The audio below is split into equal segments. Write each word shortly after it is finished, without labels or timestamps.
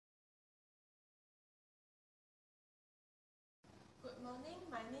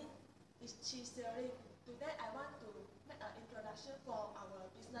my name is Chi Seori. Today I want to make an introduction for our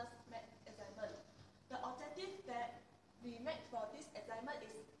business math assignment. The objective that we make for this assignment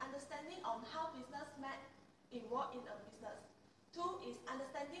is understanding on how business math involved in a business. Two is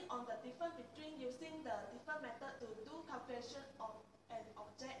understanding on the difference between using the different method to do calculation of an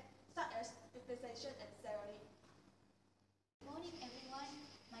object such as depreciation and salary. Good morning everyone,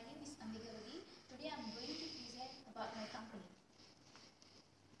 my name is Ambigavati. Today I am going to present about my company.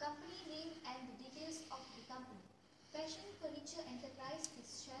 Company name and the details of the company. Fashion Furniture Enterprise is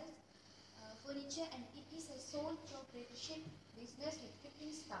sells furniture and it is a sole proprietorship business with 15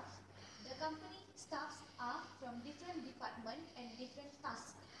 staff. The company staffs are from different departments and different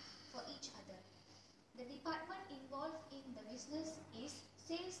tasks for each other. The department involved in the business is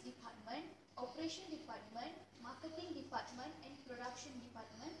sales department, operation department, marketing department and production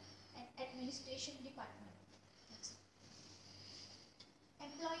department and administration department. Next.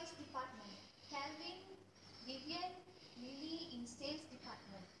 Employees department, Calvin, Vivian, Lily in sales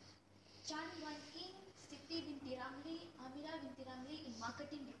department, Chan Wan King, Siti binti Ramli, Amira binti Ramli in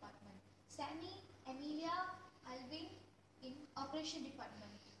marketing department, Sammy, Amelia, Alvin in operation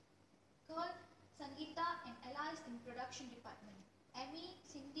department, Carl, Sangeeta and Alice in production department, Amy,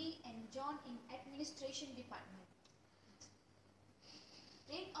 Cindy and John in administration department.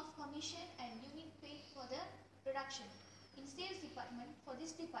 Rate of commission and unit paid for the production. In sales department, for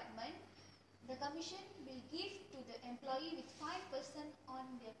this department, the commission will give to the employee with 5% on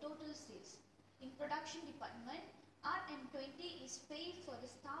their total sales. In production department, RM20 is paid for the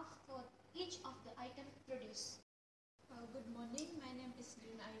staff for each of the items produced. Good morning, my name is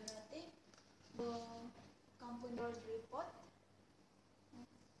Lina Ayurate. The company report.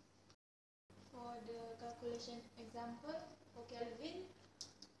 For the calculation example, for Kelvin,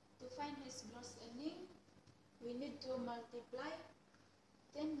 to find his gross earning, we need to multiply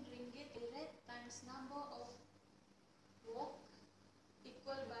 10 ringgit rate times number of work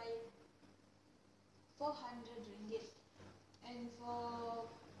equal by 400 ringgit. And for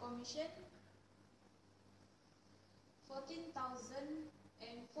commission, 14,400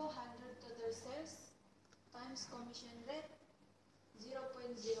 total sales times commission rate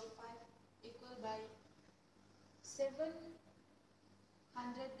 0.05 equal by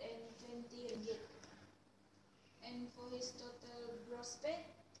 720 ringgit. And for his total gross pay,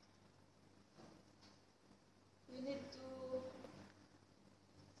 we need to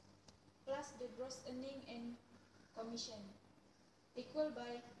plus the gross earning and commission equal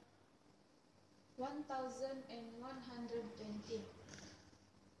by 1,120.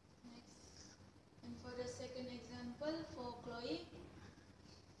 Next. And for the second example, for Chloe,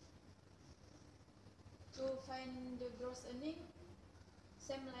 to find the gross earning,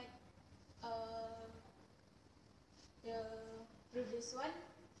 same like the previous one,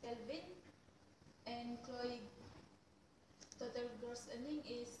 Kelvin, and Chloe total gross earning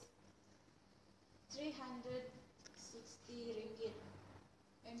is 360 ringgit.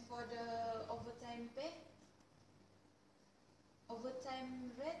 And for the overtime pay,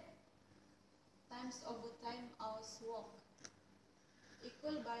 overtime rate times overtime hours work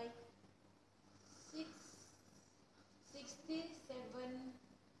equal by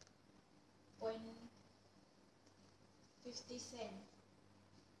 67.50 cents.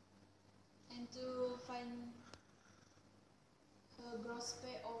 And to find her gross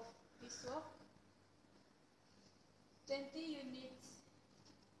pay of this work, 20 units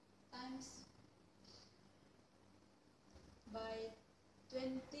times by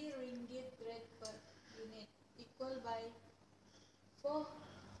 20 ringgit rate per unit equal by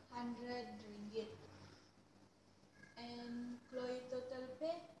 400 ringgit. And Chloe total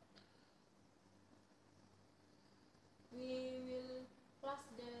pay, we will plus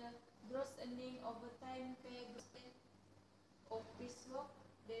the gross earning overtime pay of this work,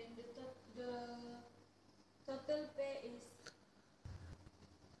 then the total pay is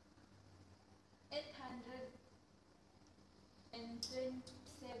 827.50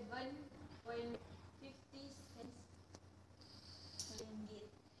 cents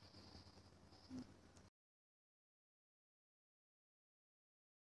ringgit.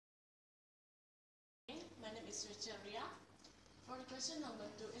 My name is Rachel Ria. For question number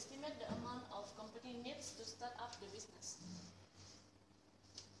 2, estimate the amount of company needs to start up the business.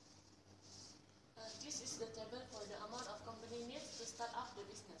 This is the table for the amount of company needs to start up the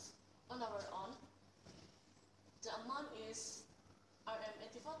business. On our own, the amount is RM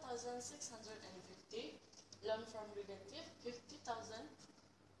 84,650, loan from relative 50,000,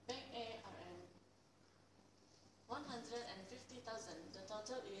 bank A RM 150,000. The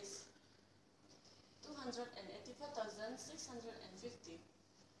total is 284,650.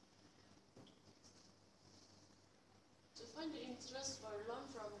 find the interest for loan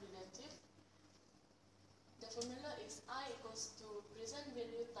from relative, the formula is I equals to present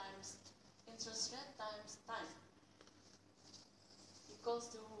value times interest rate times time equals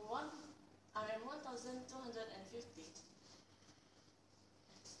to 1,250.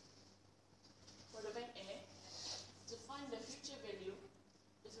 For the bank A, to find the future value,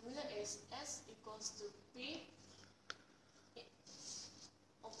 the formula is S equals to P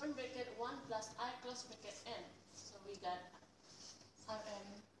open bracket 1 plus I close bracket N. So we got RM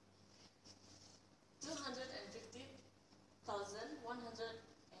 250,145.11.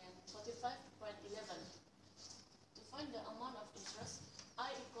 To find the amount of interest,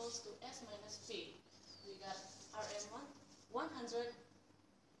 I equals to S minus P. We got RM 100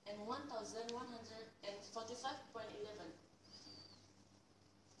 and 1,145.11.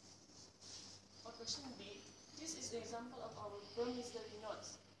 For question B, this is the example of our promissory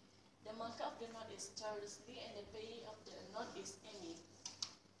notes. The marker of the note is Charles Lee and the payee of the note is Amy.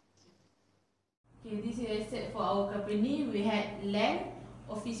 Okay, this is asset for our company. We had land,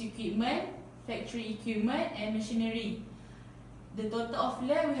 office equipment, factory equipment and machinery. The total of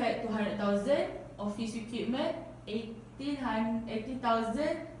land we had 200,000, office equipment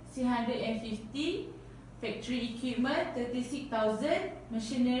 18,350, factory equipment 36,000,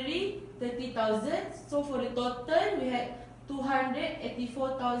 machinery 30,000. So for the total we had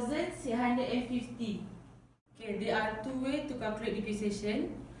 284,650. Okay, there are two ways to calculate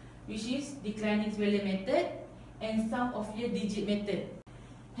depreciation, which is declining value method and sum of year digit method.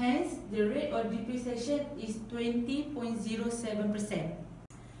 Hence, the rate of depreciation is 20.07%.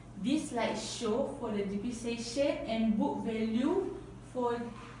 This slide shows for the depreciation and book value for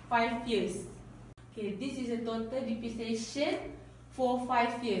 5 years. Okay, this is the total depreciation for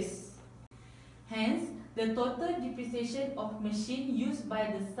 5 years. Hence, the total depreciation of machine used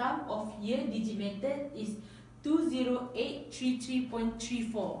by the sum of year digit method is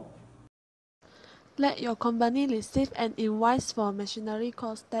 20833.34. Let your company receive an invoice for machinery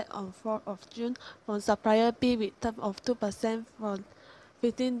cost that on 4th of June from supplier B with term of 2% for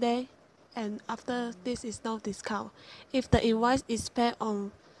 15 days, and after this is no discount. If the invoice is paid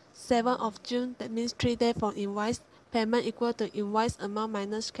on 7th of June, that means 3 days from invoice, payment equal to invoice amount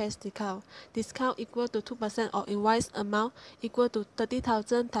minus cash discount. Discount equal to 2% of invoice amount equal to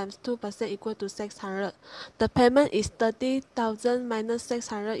 30,000 times 2% equal to 600. The payment is 30,000 minus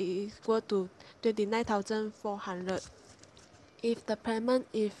 600 equal to 29,400. If the payment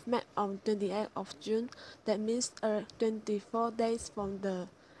is made on 28th of June, that means 24 days from the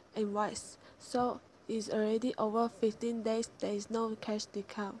invoice. So it's already over 15 days, there is no cash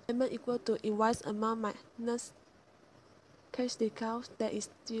discount. Payment equal to invoice amount minus cash discount, that is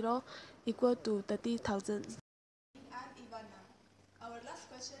 0, equal to 30,000. I'm Ivana. Our last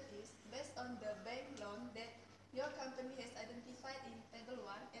question is, based on the bank loan that your company has identified in table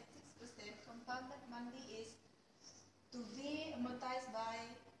 1 at 6%, compounded monthly is to be amortized by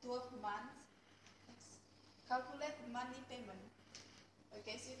 12 months. Calculate monthly payment.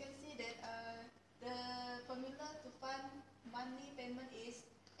 Okay, so you can see that the formula to find monthly payment is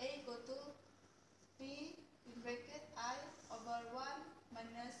A equal to P in bracket I over 1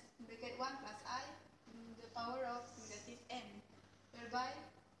 minus in bracket 1 plus I in the power of negative n, whereby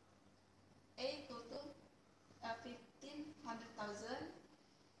A equal to 1,500,000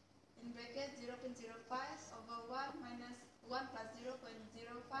 in bracket 0.05 over 1 minus 1 plus 0.05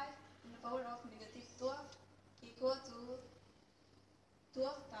 in the power of negative 12 equal to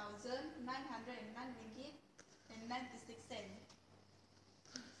 12,909 ringgit and 96 cents.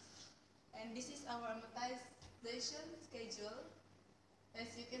 And this is our amortization schedule. As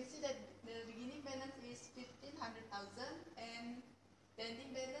you can see that the beginning balance is 1,500,000 and the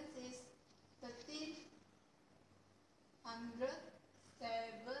ending balance is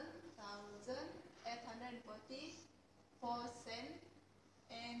 1,307,844 cents,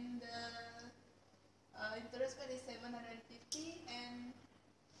 and the interest rate is 750 and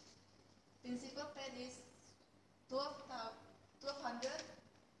principal paid is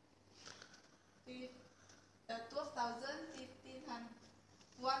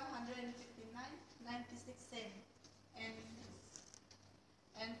 12,159.96 cents.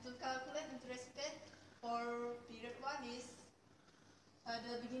 And to calculate interest paid for period 1 is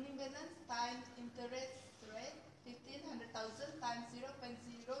the beginning balance times interest rate 1,500,000 times 0.005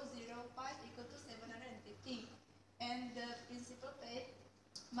 equal to 750, and the principal paid,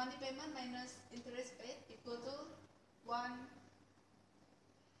 money payment minus interest paid equal to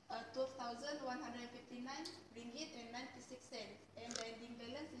 12,159 ringgit and 96 cents, and the ending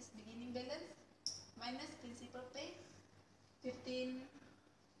balance is beginning balance minus principal paid 1,500,000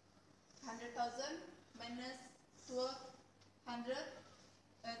 minus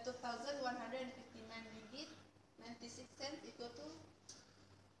 2,159 ringgit 96 cents equal to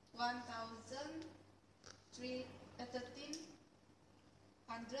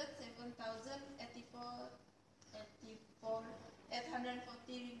 840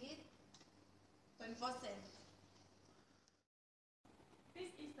 ringgit 24 cents. This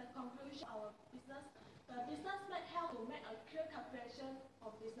is the conclusion of our business. The business method help to make a clear calculation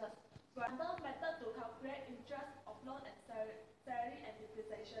of business. For example, method to calculate